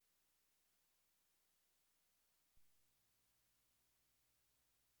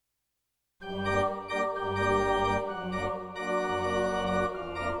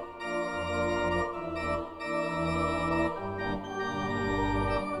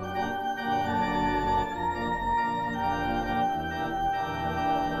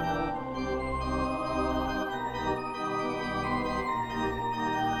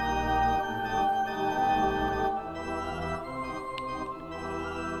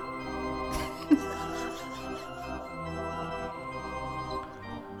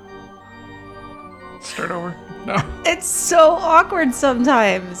Start over. No. It's so awkward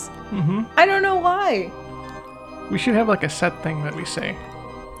sometimes. Mm-hmm. I don't know why. We should have like a set thing that we say.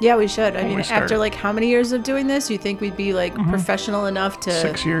 Yeah, we should. I When mean, we start. after like how many years of doing this, you think we'd be like professional enough to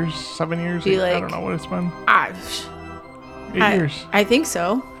 6 years, 7 years. be I like- don't know what it's been. Ah, 8 years. I think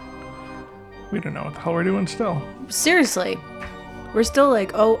so. We don't know what the hell we're doing still. Seriously. We're still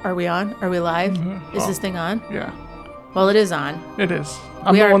like, oh, are we on? Are we live? Is Oh. this thing on? Yeah, Well, it is on. it is.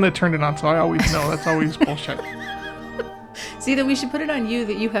 I'm We the are- one that turned it on, so I always know. That's always bullshit. See, then we should put it on you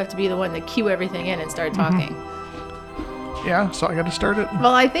that you have to be the one to cue everything in and start talking. Yeah, so I got to start it.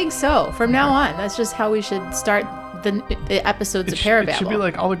 Well, I think so. From now on, that's just how we should start the episodes of It ParaBabble. should be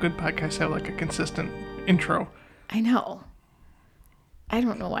like all the good podcasts have like a consistent intro. I know. I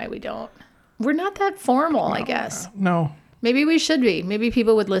don't know why we don't. We're not that formal, I guess. No, Maybe we should be. Maybe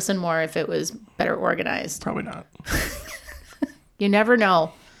people would listen more if it was better organized. probably not. You never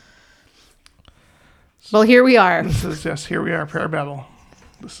know. Well, here we are. Here we are, ParaBabble.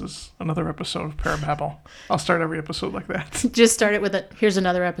 This is another episode of ParaBabble. I'll start every episode like that. Just start it with here's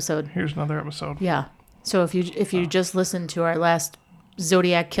another episode. Here's another episode. Yeah. So if you just listened to our last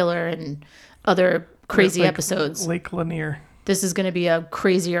Zodiac Killer and other crazy episodes, Lake Lanier. this is going to be a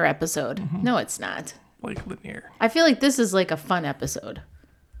crazier episode. No, it's not. Lake Lanier. I feel like this is like a fun episode.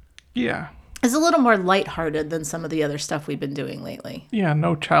 Yeah. It's a little more lighthearted than some of the other stuff we've been doing lately. Yeah,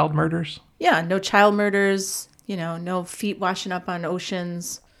 no child murders. Yeah, no child murders, no feet washing up on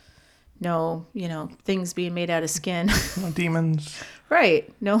oceans, no, things being made out of skin. No demons.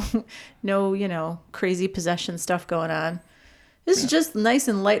 Right. No, crazy possession stuff going on. This is just nice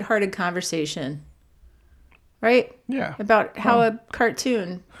and lighthearted conversation. Right? Yeah. About how a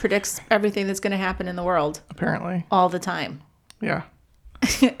cartoon predicts everything that's going to happen in the world Apparently. all the time. Yeah.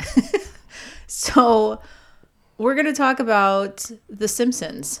 So we're going to talk about The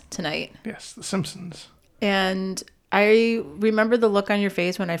Simpsons tonight. Yes, The Simpsons. And I remember the look on your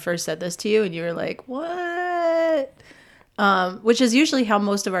face when I first said this to you, and you were like, what? Which is usually how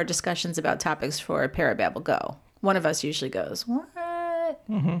most of our discussions about topics for ParaBabble go. One of us usually goes, what?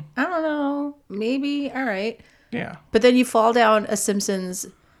 Mm-hmm. I don't know. Maybe. All right. Yeah. But then you fall down a Simpsons,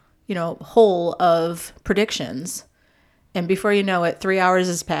 hole of predictions. And before you know it, 3 hours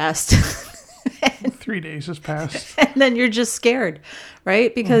has passed. 3 days has passed. And then you're just scared,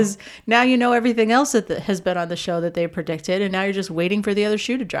 right? Because now you know everything else that has been on the show that they predicted. And now you're just waiting for the other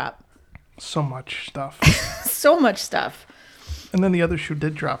shoe to drop. So much stuff. So much stuff. And then the other shoe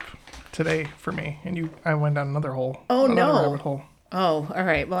did drop today for me. And I went down another hole. Oh, another no. rabbit hole. Oh, all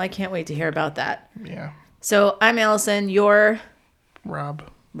right. Well, I can't wait to hear about that. Yeah. So I'm Allison. You're Rob.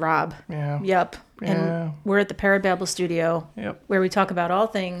 Rob. Yeah. Yep. Yeah. And we're at the ParaBabble studio Yep. where we talk about all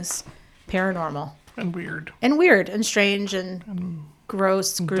things paranormal And weird. and strange and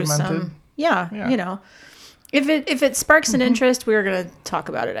gross, gruesome. demented. Yeah. If it sparks an interest, we're going to talk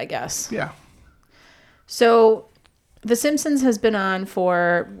about it, I guess. Yeah. So The Simpsons has been on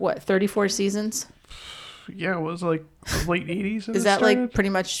for 34 seasons? Yeah, it was like the late 80s. Is that like pretty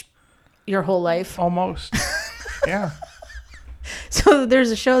much your whole life? Almost. Yeah. So there's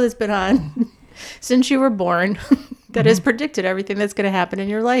a show that's been on since you were born that has predicted everything that's going to happen in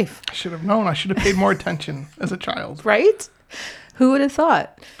your life. I should have known. I should have paid more attention as a child. Right? Who would have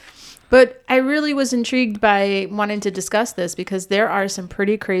thought? But I really was intrigued by wanting to discuss this because there are some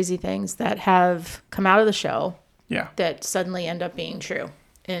pretty crazy things that have come out of the show Yeah. that suddenly end up being true.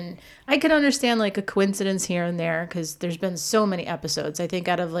 And I can understand like a coincidence here and there because there's been so many episodes. I think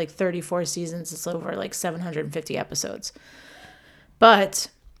out of like 34 seasons, it's over like 750 episodes. But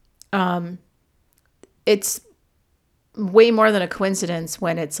it's way more than a coincidence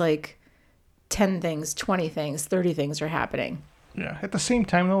when it's like 10 things, 20 things, 30 things are happening. Yeah. At the same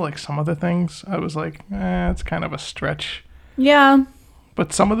time, though, like some of the things, I was like, it's kind of a stretch. Yeah.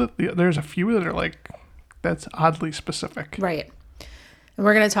 But some of there's a few that are like, that's oddly specific. Right. And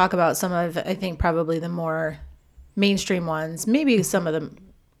we're going to talk about some of, I think, probably the more mainstream ones, maybe some of the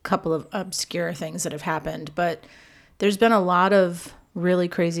couple of obscure things that have happened. But there's been a lot of really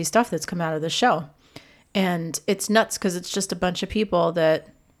crazy stuff that's come out of the show. And it's nuts because it's just a bunch of people that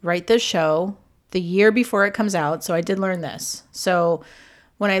write this show the year before it comes out. So I did learn this. So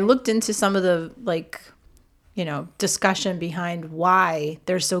when I looked into some of the discussion behind why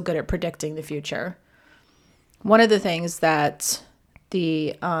they're so good at predicting the future, one of the things that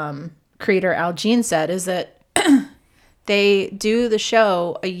the creator Al Jean said is that they do the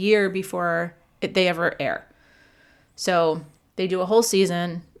show a year before they ever air. So they do a whole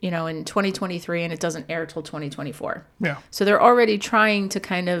season, in 2023, and it doesn't air till 2024. Yeah. So they're already trying to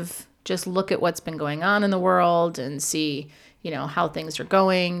kind of just look at what's been going on in the world and see, how things are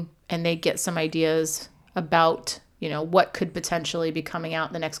going and they get some ideas about, what could potentially be coming out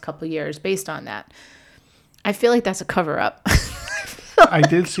in the next couple of years based on that. I feel like that's a cover-up. I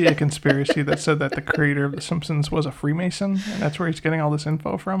did see a conspiracy that said that the creator of The Simpsons was a Freemason, and that's where he's getting all this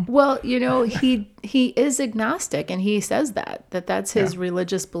info from. Well, he is agnostic, and he says that's his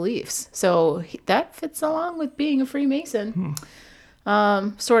religious beliefs. So that fits along with being a Freemason,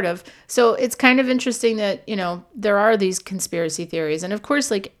 sort of. So it's kind of interesting that, there are these conspiracy theories. And of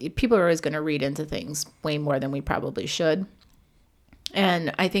course, like, people are always going to read into things way more than we probably should.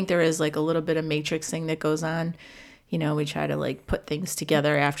 And I think there is like a little bit of matrixing that goes on. We try to like put things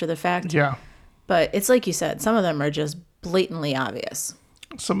together after the fact. Yeah. But it's like you said, some of them are just blatantly obvious.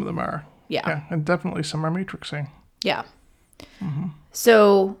 Some of them are. Yeah. And definitely some are matrixing. Yeah. Mm-hmm.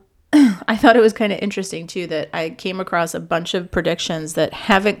 So I thought it was kind of interesting too that I came across a bunch of predictions that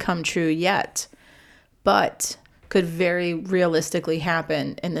haven't come true yet, but could very realistically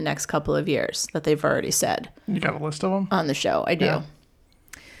happen in the next couple of years that they've already said. You got a list of them? On the show. I do. Yeah.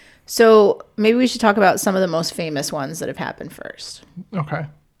 So maybe we should talk about some of the most famous ones that have happened first. Okay.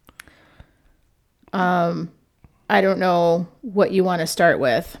 I don't know what you want to start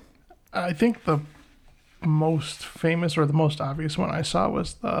with. I think the most famous or the most obvious one I saw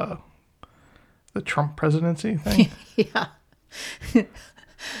was the Trump presidency thing. Yeah.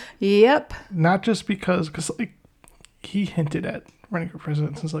 Yep. Not just because like he hinted at running for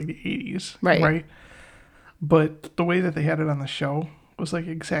president since like the 80s. Right. But the way that they had it on the show was like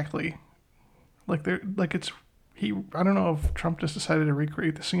exactly like they're like it's he I don't know if Trump just decided to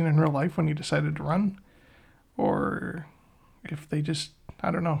recreate the scene in real life when he decided to run, or if they just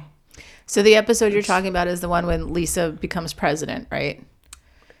I don't know. So the episode you're talking about is the one when Lisa becomes president, right?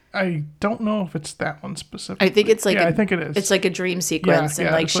 I don't know if it's that one specifically. I think it's like I think it is. It's like a dream sequence,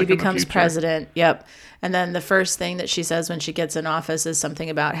 and like she becomes president. Yep. And then the first thing that she says when she gets in office is something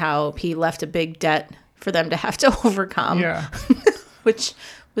about how he left a big debt for them to have to overcome. Yeah. Which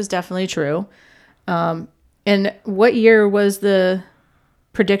was definitely true. And what year was the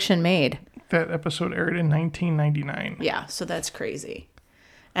prediction made? That episode aired in 1999. Yeah, so that's crazy.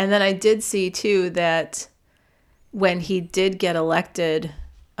 And then I did see, too, that when he did get elected,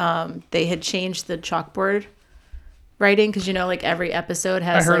 they had changed the chalkboard writing. Because, like every episode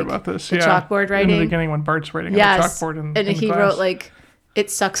has I heard about this. The chalkboard writing. In the beginning when Bart's writing on the chalkboard in he class. wrote, like,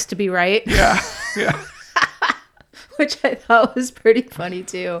 it sucks to be right. Yeah. Which I thought was pretty funny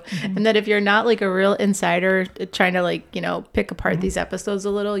too. Mm-hmm. And that if you're not like a real insider trying to like, pick apart these episodes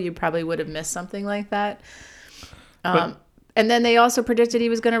a little, you probably would have missed something like that. And then they also predicted he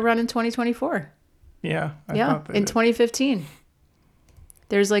was going to run in 2024. Yeah. In 2015.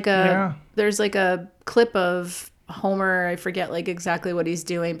 There's like a clip of Homer. I forget like exactly what he's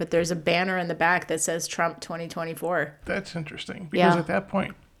doing, but there's a banner in the back that says Trump 2024. That's interesting because at that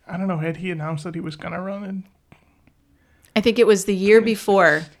point, I don't know, had he announced that he was going to run in? I think it was the year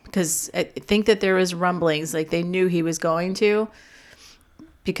before, because I think that there was rumblings, like they knew he was going to,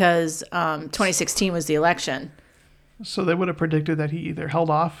 because 2016 was the election. So they would have predicted that he either held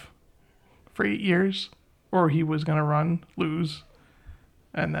off for 8 years, or he was going to run, lose,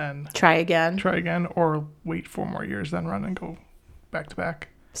 and then try again, or wait 4 more years, then run and go back to back.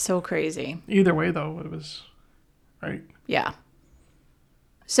 So crazy. Either way, though, it was right. Yeah.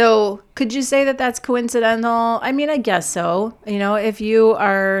 So could you say that that's coincidental? I mean, I guess so. If you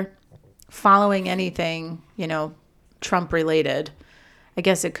are following anything, Trump related, I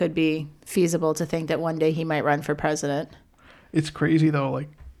guess it could be feasible to think that one day he might run for president. It's crazy, though, like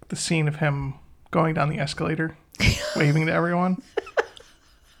the scene of him going down the escalator, waving to everyone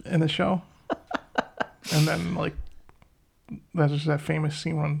in the show. And then, like, that's just that famous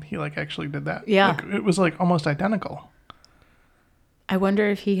scene when he, like, actually did that. Yeah. Like, it was, like, almost identical. I wonder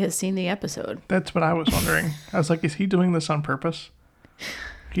if he has seen the episode. That's what I was wondering. I was like, is he doing this on purpose?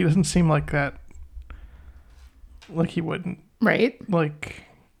 He doesn't seem like that. Like he wouldn't. Right? Like,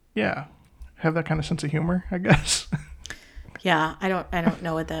 yeah. Have that kind of sense of humor, I guess. Yeah, I don't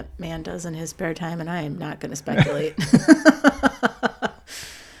know what that man does in his spare time, and I am not going to speculate.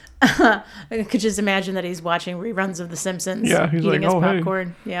 I could just imagine that he's watching reruns of The Simpsons. Yeah, he's eating like, his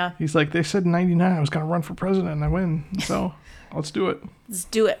popcorn. Hey. Yeah. He's like, they said in 99 I was going to run for president and I win. So let's do it. Let's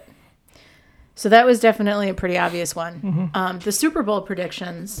do it. So that was definitely a pretty obvious one. Mm-hmm. The Super Bowl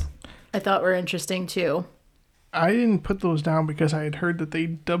predictions I thought were interesting too. I didn't put those down because I had heard that they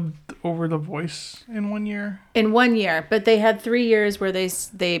dubbed over the voice in 1 year. In 1 year, but they had 3 years where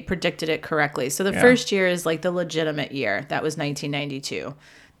they predicted it correctly. So the first year is like the legitimate year. That was 1992.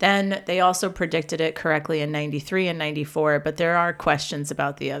 Then they also predicted it correctly in 93 and 94, but there are questions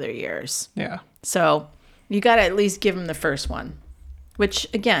about the other years. Yeah. So you got to at least give them the first one. Which,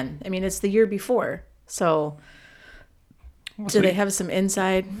 again, I mean, it's the year before. So do they have some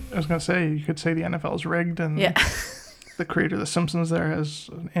inside? I was going to say, you could say the NFL's rigged and Yeah. the creator of The Simpsons there has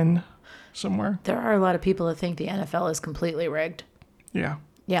an in somewhere. There are a lot of people that think the NFL is completely rigged. Yeah.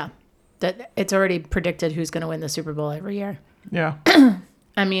 Yeah. That it's already predicted who's going to win the Super Bowl every year. Yeah.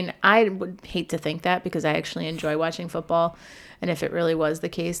 I mean, I would hate to think that because I actually enjoy watching football. And if it really was the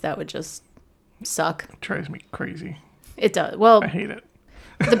case, that would just suck. It drives me crazy. It does. Well, I hate it.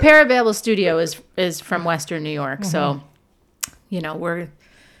 the ParaBabble studio is from Western New York. So, you know,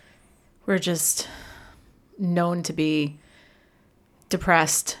 we're just known to be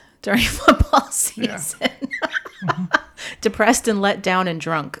depressed during football season. Yeah. Depressed and let down and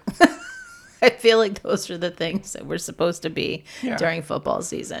drunk. I feel like those are the things that we're supposed to be during football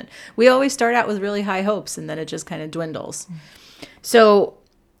season. We always start out with really high hopes and then it just kind of dwindles. So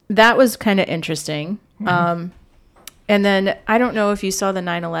that was kind of interesting. And then I don't know if you saw the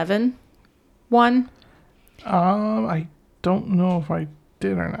 9/11 one. I don't know if I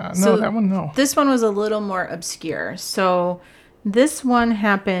did or not. So no, that one, no. This one was a little more obscure. So this one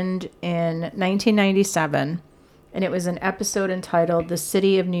happened in 1997. And it was an episode entitled The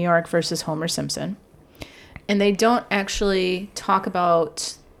City of New York versus Homer Simpson. And they don't actually talk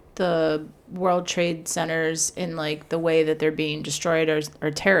about the World Trade Centers in like the way that they're being destroyed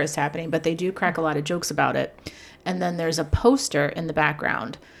or terrorists happening, but they do crack a lot of jokes about it. And then there's a poster in the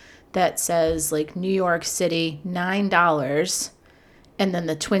background that says like New York City, $9. And then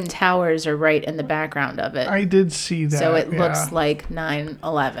the Twin Towers are right in the background of it. I did see that. So it looks like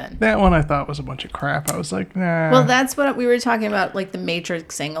 9/11. That one I thought was a bunch of crap. I was like, nah. Well, that's what we were talking about, like the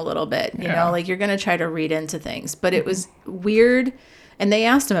Matrixing a little bit. You know, like you're going to try to read into things. But it was weird. And they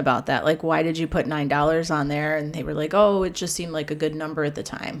asked him about that. Like, why did you put $9 on there? And they were like, oh, it just seemed like a good number at the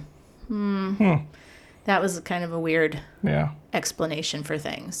time. That was kind of a weird explanation for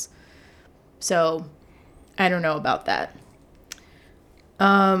things. So I don't know about that.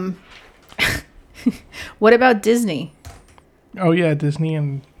 What about Disney? Oh, yeah, Disney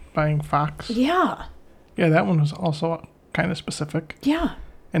and buying Fox. Yeah. Yeah, that one was also kind of specific. Yeah.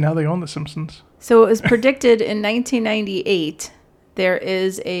 And now they own The Simpsons. So it was predicted in 1998 there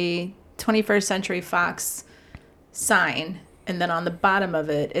is a 21st Century Fox sign, and then on the bottom of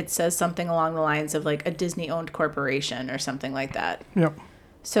it, it says something along the lines of like a Disney-owned corporation or something like that. Yep.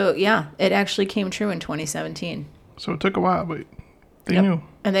 So, yeah, it actually came true in 2017. So it took a while, but they knew.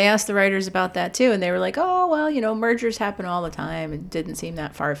 And they asked the writers about that too, and they were like, oh, well, you know, mergers happen all the time. It didn't seem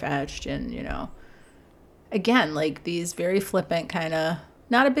that far-fetched, and, you know, again, like these very flippant kind of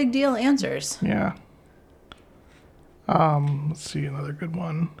not a big deal answers. Yeah. Let's see, another good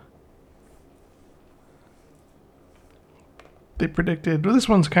one. They predicted, well, this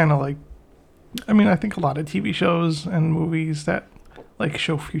one's kind of like, I mean, I think a lot of TV shows and movies that like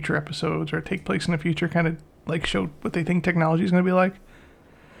show future episodes or take place in the future kind of like show what they think technology is going to be like.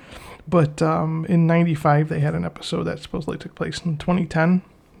 But in 95, they had an episode that supposedly took place in 2010,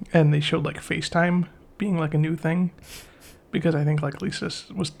 and they showed like FaceTime being like a new thing. Because I think like Lisa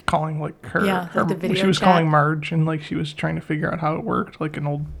was calling like her, like the video she was chat. calling Marge, and like she was trying to figure out how it worked, like an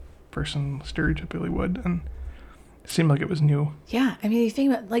old person stereotypically would, and it seemed like it was new. Yeah, I mean, you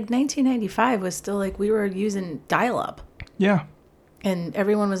think about like 1995 was still like we were using dial-up. Yeah. And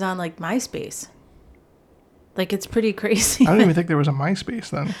everyone was on like MySpace. Like it's pretty crazy. I don't even think there was a MySpace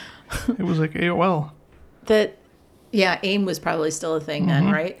then. It was like AOL. AIM was probably still a thing then,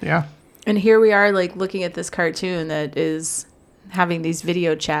 right? Yeah. And here we are like looking at this cartoon that is having these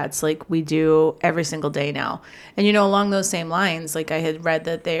video chats like we do every single day now. And, you know, along those same lines, like I had read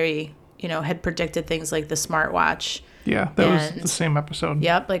that they, you know, had predicted things like the smartwatch. Yeah, that was the same episode.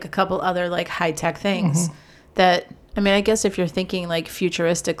 Yep, like a couple other like high-tech things that, I mean, I guess if you're thinking like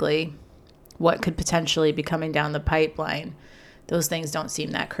futuristically, what could potentially be coming down the pipeline, those things don't seem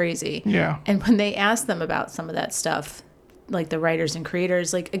that crazy. Yeah. And when they asked them about some of that stuff, like the writers and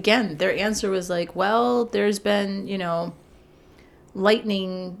creators, like, again, their answer was like, well, there's been, you know,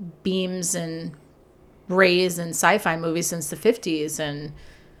 lightning beams and rays in sci-fi movies since the 50s. And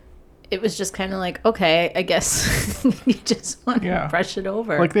it was just kind of like, okay, I guess you just want to brush it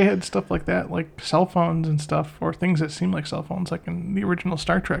over. Like they had stuff like that, like cell phones and stuff, or things that seemed like cell phones, like in the original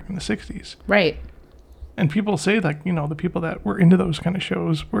Star Trek in the 60s. Right. And people say that, you know, the people that were into those kind of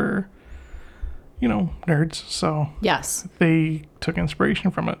shows were, you know, nerds. So yes, they took inspiration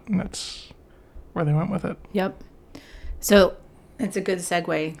from it, and that's where they went with it. Yep. So it's a good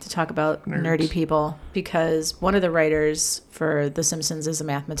segue to talk about nerdy people, because one of the writers for The Simpsons is a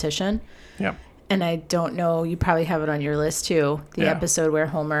mathematician. Yep. And I don't know, you probably have it on your list too, the episode where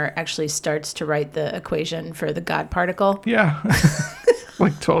Homer actually starts to write the equation for the God particle. Yeah.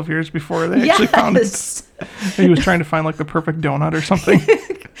 like 12 years before they actually found it. He was trying to find like the perfect donut or something.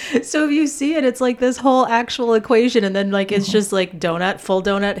 So if you see it, it's like this whole actual equation, and then like it's just like donut, full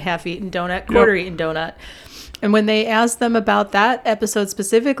donut, half-eaten donut, quarter-eaten donut. And when they asked them about that episode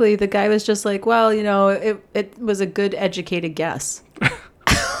specifically, the guy was just like, well, you know, it was a good educated guess.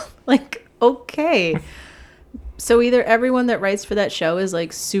 Like, okay. So either everyone that writes for that show is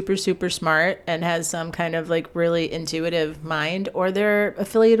like super, super smart and has some kind of like really intuitive mind, or they're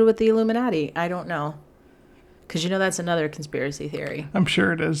affiliated with the Illuminati. I don't know. Because, you know, that's another conspiracy theory. I'm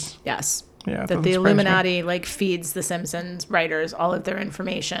sure it is. Yes. Yeah. That the Illuminati like feeds the Simpsons writers all of their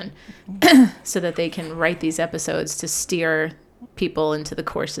information so that they can write these episodes to steer people into the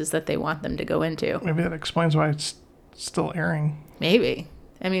courses that they want them to go into. Maybe that explains why it's still airing. Maybe.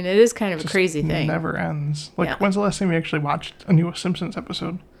 I mean, it is kind of a crazy thing. It never ends. Like, when's the last time you actually watched a new Simpsons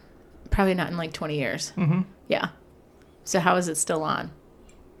episode? Probably not in like 20 years. Mm-hmm. Yeah. So how is it still on?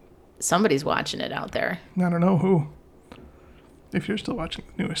 Somebody's watching it out there. I don't know who. If you're still watching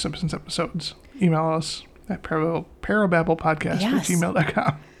the newest Simpsons episodes, email us at ParaBabble Yes.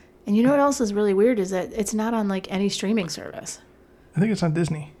 @gmail.com. And you know what else is really weird is that it's not on like any streaming service. I think it's on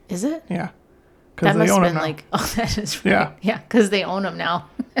Disney. Is it? Yeah. That Because they must own have them been now. like, oh, that is right. Yeah. Yeah, because they own them now.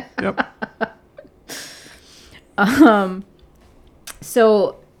 Yep.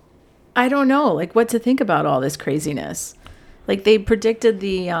 So I don't know, like, what to think about all this craziness. Like, they predicted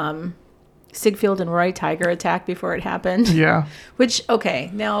the Sigfield and Roy tiger attack before it happened. Yeah. Which,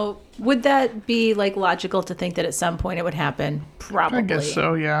 okay, now, would that be, like, logical to think that at some point it would happen? Probably. I guess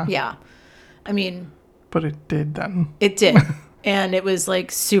so, yeah. Yeah. I mean... But it did then. It did. And it was,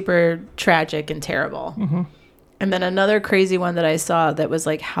 like, super tragic and terrible. Mm-hmm. And then another crazy one that I saw that was,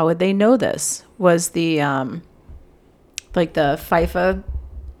 like, how would they know this? Was the, like, the FIFA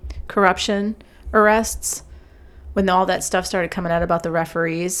corruption arrests. When all that stuff started coming out about the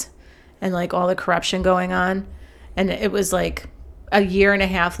referees and like all the corruption going on. And it was like a year and a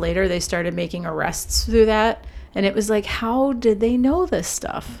half later, they started making arrests through that. And it was like, how did they know this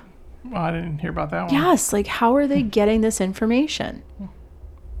stuff? Well, I didn't hear about that one. Yes. Like, how are they getting this information?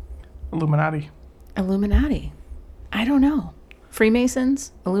 Illuminati. I don't know.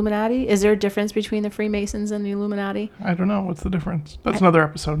 Freemasons? Illuminati? Is there a difference between the Freemasons and the Illuminati? I don't know. What's the difference? That's another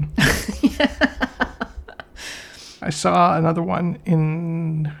episode. I saw another one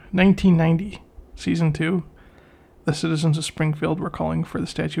in 1990, season 2. The citizens of Springfield were calling for the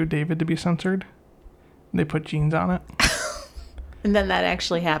statue of David to be censored. They put jeans on it. And then that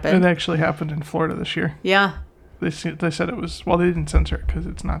actually happened. It actually happened in Florida this year. Yeah. They said it was, well, they didn't censor it because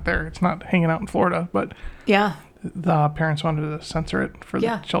it's not there. It's not hanging out in Florida, but yeah, the parents wanted to censor it for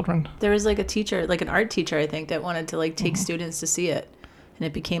the children. There was like a teacher, like an art teacher, I think, that wanted to like take students to see it. And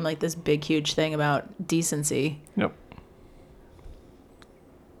it became like this big, huge thing about decency. Yep.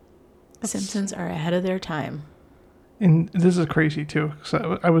 Simpsons are ahead of their time. And this is crazy too.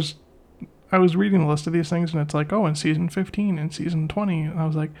 So I was reading the list of these things, and it's like, oh, in season 15, in season 20, and I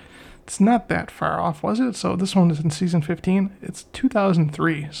was like, it's not that far off, was it? So this one is in season 15. It's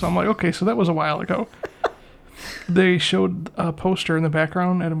 2003. So I'm like, okay, so that was a while ago. They showed a poster in the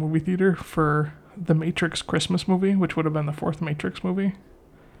background at a movie theater for the Matrix Christmas movie, which would have been the fourth Matrix movie.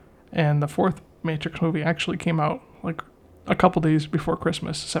 And the fourth Matrix movie actually came out like a couple days before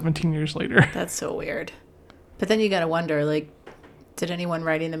Christmas, 17 years later. That's so weird. But then you got to wonder, like, did anyone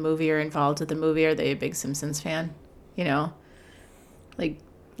writing the movie or involved with the movie, are they a big Simpsons fan? You know? Like,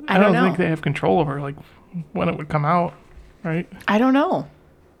 I don't know. think they have control over, like, when it would come out, right? I don't know.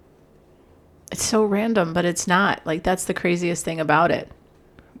 It's so random, but it's not. Like, that's the craziest thing about it.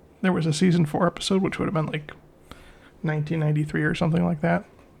 There was a season 4 episode, which would have been like 1993 or something like that,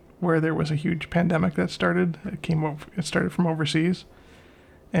 where there was a huge pandemic that started. It started from overseas,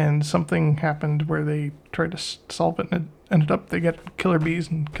 and something happened where they tried to solve it, and it ended up they get killer bees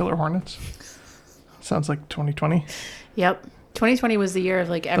and killer hornets. Sounds like 2020. Yep. 2020 was the year of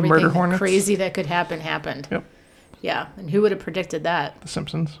like everything crazy that could happen happened. Yep. Yeah, and who would have predicted that? The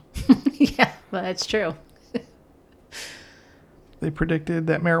Simpsons. Yeah, well, that's true. They predicted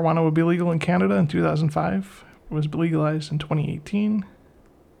that marijuana would be legal in Canada in 2005. It was legalized in 2018.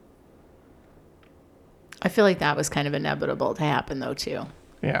 I feel like that was kind of inevitable to happen, though, too.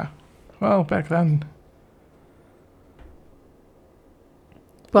 Yeah. Well, back then.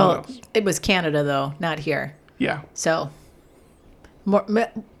 Well, it was Canada, though, not here. Yeah. So,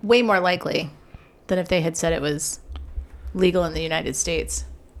 way more likely than if they had said it was legal in the United States.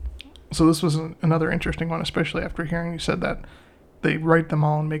 So this was another interesting one, especially after hearing you said that they write them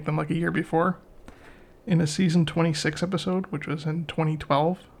all and make them like a year before. In a season 26 episode, which was in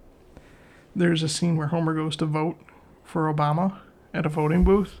 2012, there's a scene where Homer goes to vote for Obama, at a voting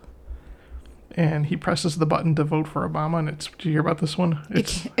booth, and he presses the button to vote for Obama, and it's, did you hear about this one?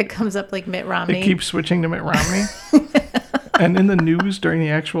 It comes up like Mitt Romney. It keeps switching to Mitt Romney. And in the news during the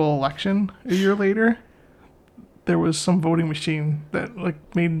actual election a year later, there was some voting machine that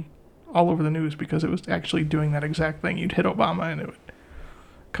like made all over the news because it was actually doing that exact thing. You'd hit Obama and it would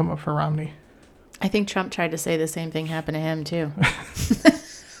come up for Romney. I think Trump tried to say the same thing happened to him too.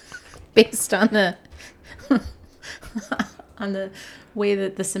 Based on the on the way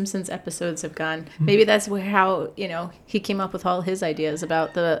that the Simpsons episodes have gone. Maybe that's how, he came up with all his ideas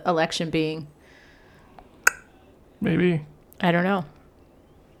about the election being. Maybe. I don't know.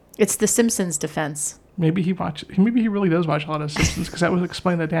 It's the Simpsons defense. Maybe he really does watch a lot of Simpsons because that was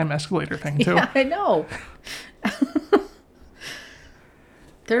explaining the damn escalator thing too. Yeah, I know.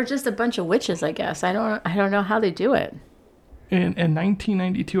 They're just a bunch of witches, I guess. I don't know how they do it. In a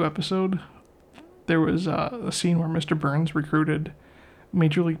 1992 episode, there was a scene where Mr. Burns recruited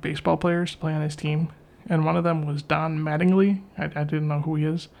Major League Baseball players to play on his team, and one of them was Don Mattingly. I didn't know who he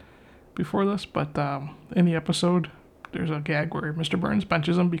is before this, but in the episode, there's a gag where Mr. Burns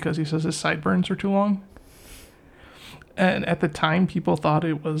benches him because he says his sideburns are too long. And at the time, people thought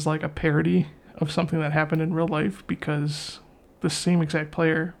it was like a parody of something that happened in real life because the same exact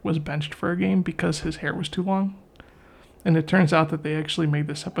player was benched for a game because his hair was too long. And it turns out that they actually made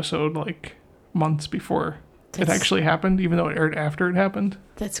this episode like months before it actually happened, even though it aired after it happened.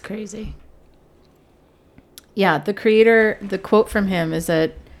 That's crazy. Yeah, the creator, the quote from him is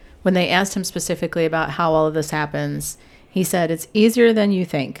that when they asked him specifically about how all of this happens, he said, "It's easier than you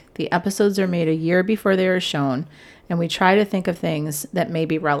think. The episodes are made a year before they are shown, and we try to think of things that may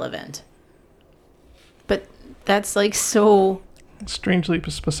be relevant." But that's like so strangely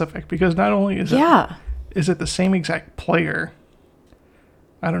specific because not only is it the same exact player.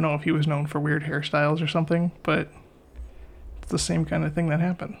 I don't know if he was known for weird hairstyles or something, but it's the same kind of thing that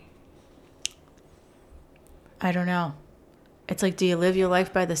happened. I don't know. It's like, do you live your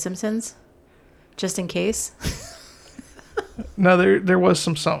life by The Simpsons? Just in case? No, there was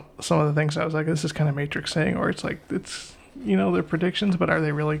some of the things I was like, this is kind of Matrix saying, or it's like, it's, they're predictions, but are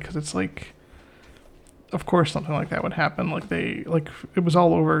they really? Because it's like, of course something like that would happen. Like it was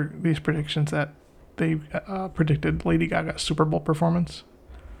all over these predictions that they predicted Lady Gaga's Super Bowl performance.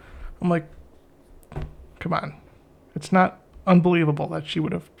 I'm like, come on. It's not unbelievable that she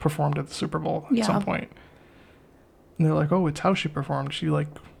would have performed at the Super Bowl at some point. And they're like, oh, it's how she performed. She like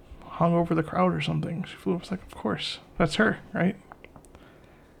hung over the crowd or something. She flew. I was like, of course, that's her, right?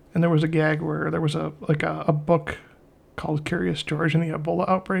 And there was a gag where there was a book called Curious George and the Ebola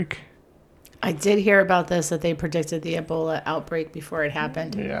outbreak. I did hear about this, that they predicted the Ebola outbreak before it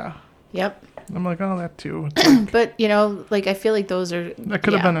happened. Yeah. Yep. I'm like, oh, that too. Like, but, I feel like those are... That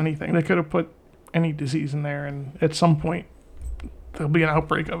could have been anything. They could have put any disease in there, and at some point, there'll be an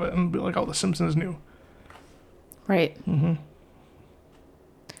outbreak of it, and be like, oh, The Simpsons knew. Right. Mm-hmm.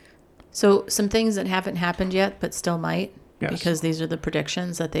 So, some things that haven't happened yet, but still might, yes, because these are the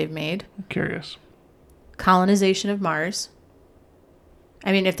predictions that they've made. I'm curious. Colonization of Mars.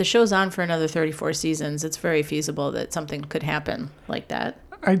 I mean, if the show's on for another 34 seasons, it's very feasible that something could happen like that.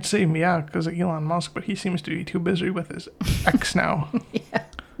 I'd say, yeah, because of Elon Musk, but he seems to be too busy with his X now. Yeah.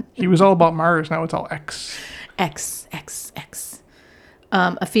 He was all about Mars, now it's all X. X.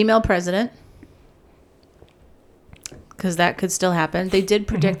 A female president, because that could still happen. They did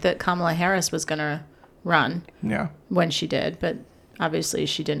predict that Kamala Harris was going to run when she did, but obviously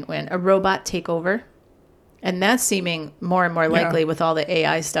she didn't win. A robot takeover, and that's seeming more and more likely with all the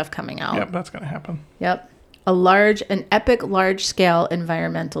AI stuff coming out. Yep, that's going to happen. Yep. An epic large-scale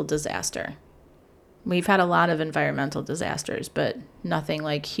environmental disaster. We've had a lot of environmental disasters, but nothing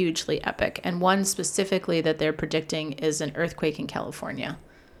like hugely epic. And one specifically that they're predicting is an earthquake in California.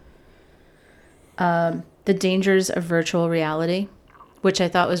 The dangers of virtual reality, which I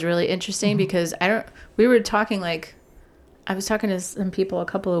thought was really interesting because I was talking to some people a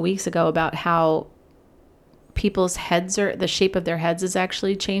couple of weeks ago about how people's the shape of their heads is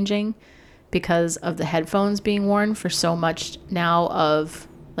actually changing because of the headphones being worn for so much now of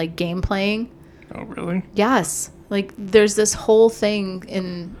like game playing. Oh, really? Yes. Like there's this whole thing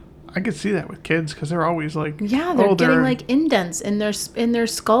in... I could see that with kids because they're always like... Yeah, they're getting like indents in their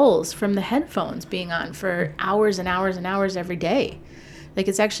skulls from the headphones being on for hours and hours and hours every day. Like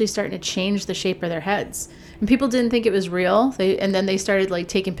it's actually starting to change the shape of their heads. And people didn't think it was real. And then they started like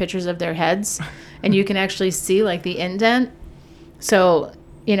taking pictures of their heads and you can actually see like the indent. So,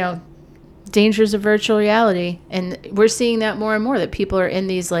 dangers of virtual reality. And we're seeing that more and more, that people are in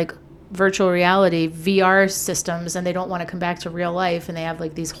these like virtual reality VR systems, and they don't want to come back to real life, and they have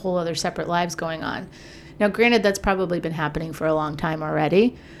like these whole other separate lives going on. Now, granted, that's probably been happening for a long time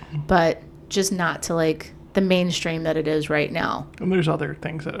already, but just not to like the mainstream that it is right now. And there's other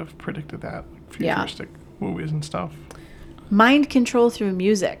things that have predicted that, like futuristic movies and stuff. Mind control through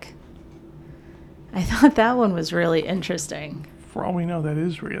music. I thought that one was really interesting. For all we know, that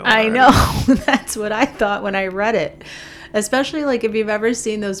is real. I know. That's what I thought when I read it. Especially like if you've ever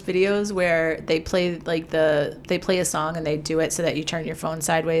seen those videos where they play like they play a song and they do it so that you turn your phone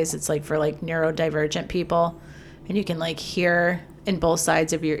sideways. It's like for like neurodivergent people, and you can like hear in both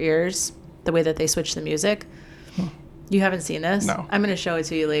sides of your ears the way that they switch the music. You haven't seen this? No. I'm going to show it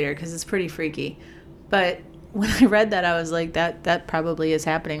to you later because it's pretty freaky. But when I read that, I was like, that probably is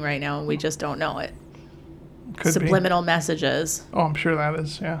happening right now, and we just don't know it. Could Subliminal messages. Oh, I'm sure that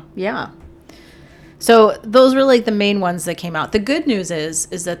is, yeah. Yeah. So those were like the main ones that came out. The good news is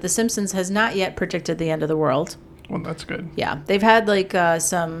that The Simpsons has not yet predicted the end of the world. Well, that's good. Yeah. They've had like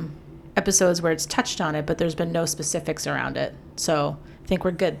some episodes where it's touched on it, but there's been no specifics around it. So I think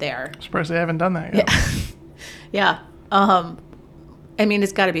we're good there. Surprised they haven't done that yet. Yeah. I mean,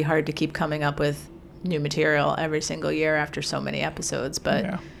 it's got to be hard to keep coming up with new material every single year after so many episodes,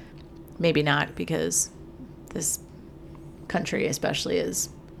 but maybe not, because this country especially is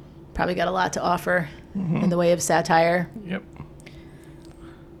probably got a lot to offer in the way of satire. Yep.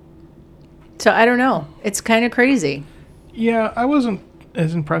 So I don't know. It's kind of crazy. Yeah, I wasn't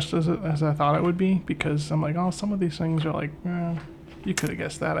as impressed as I thought it would be, because I'm like, oh, some of these things are like, you could have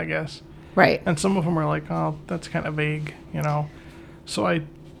guessed that, I guess. Right. And some of them are like, oh, that's kind of vague, you know. So I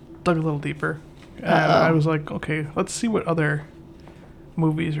dug a little deeper. And I was like, okay, let's see what other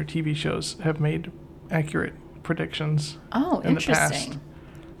movies or TV shows have made accurate predictions in the past.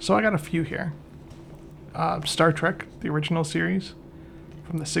 So I got a few here. Star Trek, the original series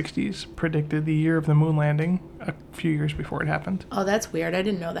from the 60s, predicted the year of the moon landing a few years before it happened. Oh, that's weird. I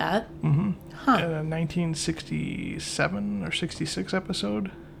didn't know that. Mm-hmm. Huh. In a 1967 or 66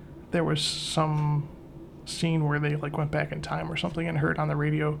 episode, there was some scene where they like went back in time or something and heard on the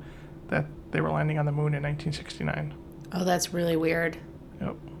radio that they were landing on the moon in 1969. Oh, that's really weird.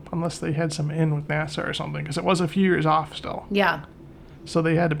 Yep. Unless they had some in with NASA or something, because it was a few years off still. Yeah. So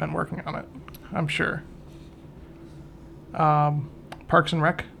they had to have been working on it, I'm sure. Parks and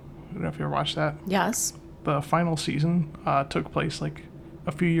Rec. I don't know if you ever watched that. Yes. The final season took place like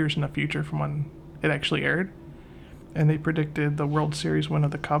a few years in the future from when it actually aired. And they predicted the World Series win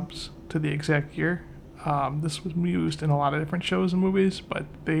of the Cubs to the exact year. This was used in a lot of different shows and movies, but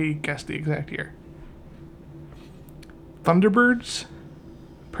they guessed the exact year. Thunderbirds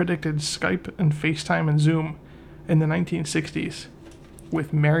predicted Skype and FaceTime and Zoom in the 1960s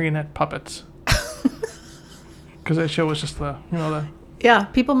with marionette puppets. Because that show was just the. Yeah,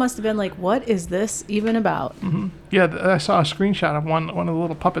 people must have been like, what is this even about? Mm-hmm. Yeah, I saw a screenshot of one of the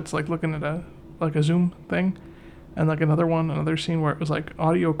little puppets like looking at a Zoom thing, and like another scene where it was like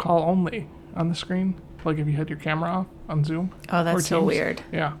audio call only on the screen, like if you had your camera off on Zoom. Oh, that's so weird.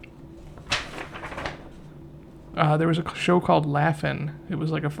 Yeah. There was a show called Laugh-In. It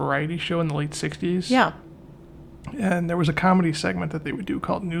was like a variety show in the late 60s. Yeah. And there was a comedy segment that they would do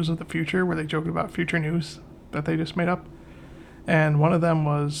called News of the Future, where they joked about future news that they just made up. And one of them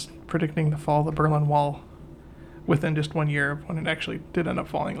was predicting the fall of the Berlin Wall within just 1 year of when it actually did end up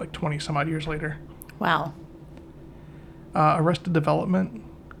falling, like 20 some odd years later. Wow. Arrested Development.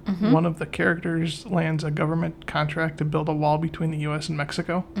 Mm-hmm. One of the characters lands a government contract to build a wall between the U.S. and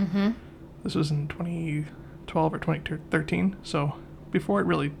Mexico. Mm-hmm. This was in 2012 or 2013, so before it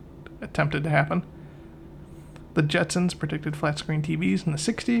really attempted to happen. The Jetsons predicted flat-screen TVs in the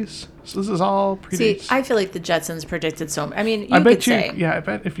 60s, so this is all predates. See, I feel like the Jetsons predicted so much. I mean, I bet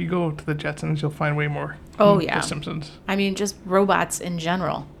if you go to the Jetsons, you'll find way more than The Simpsons. I mean, just robots in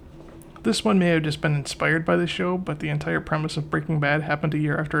general. This one may have just been inspired by the show, but the entire premise of Breaking Bad happened a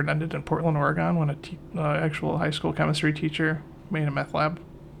year after it ended in Portland, Oregon, when an actual high school chemistry teacher made a meth lab.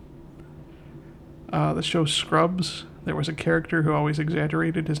 The show Scrubs, there was a character who always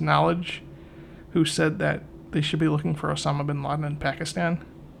exaggerated his knowledge, who said that they should be looking for Osama bin Laden in Pakistan.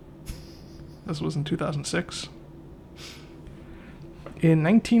 This was in 2006. In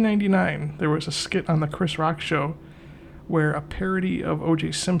 1999, there was a skit on the Chris Rock Show where a parody of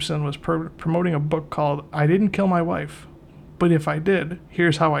O.J. Simpson was promoting a book called I Didn't Kill My Wife, but if I did,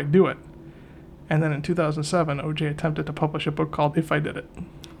 here's how I do it. And then in 2007, O.J. attempted to publish a book called If I Did It.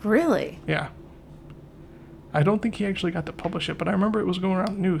 Really? Yeah. I don't think he actually got to publish it, but I remember it was going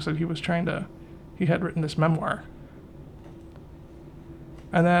around the news that he had written this memoir.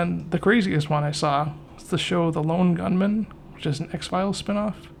 And then the craziest one I saw was the show The Lone Gunman, which is an X-Files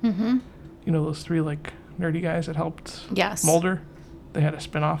spinoff. Mm-hmm. You know those 3 like nerdy guys that helped Yes. Mulder? They had a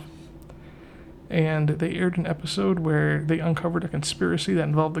spinoff. And they aired an episode where they uncovered a conspiracy that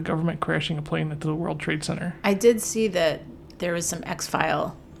involved the government crashing a plane into the World Trade Center. I did see that there was some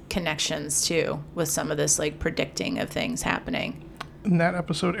X-File connections too with some of this like predicting of things happening. And that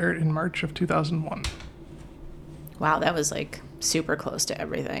episode aired in March of 2001. Wow, that was like super close to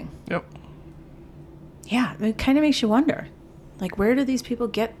everything. Yep. Yeah, it kind of makes you wonder. Like, where do these people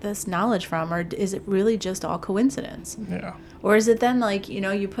get this knowledge from? Or is it really just all coincidence? Yeah. Or is it then like,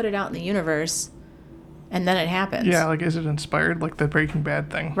 you put it out in the universe and then it happens? Yeah, like, is it inspired like the Breaking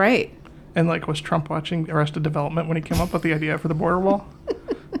Bad thing? Right. And like, was Trump watching Arrested Development when he came up with the idea for the border wall?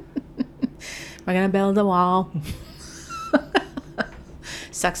 We're going to build a wall.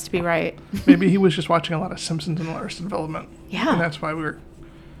 Sucks to be right. Maybe he was just watching a lot of Simpsons and Arrested Development. Yeah. And that's why we're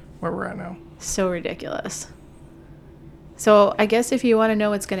where we're at now. So ridiculous. So I guess if you want to know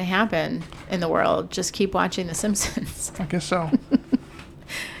what's going to happen in the world, just keep watching The Simpsons. I guess so.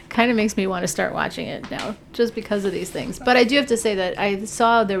 Kind of makes me want to start watching it now just because of these things. But I do have to say that I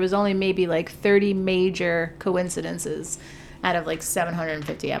saw there was only maybe like 30 major coincidences out of like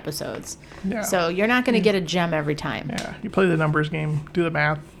 750 episodes. Yeah. So you're not going to get a gem every time. Yeah. You play the numbers game, do the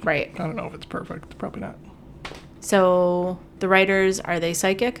math. Right. I don't know if it's perfect. Probably not. So the writers, are they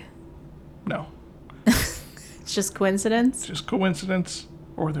psychic? No. It's just coincidence? It's just coincidence,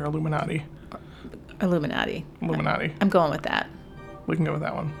 or they're Illuminati. Illuminati. Illuminati. I'm going with that. We can go with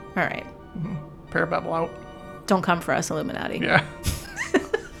that one. All right. ParaBabble out. Don't come for us, Illuminati. Yeah.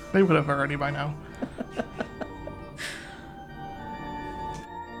 They would have already by now.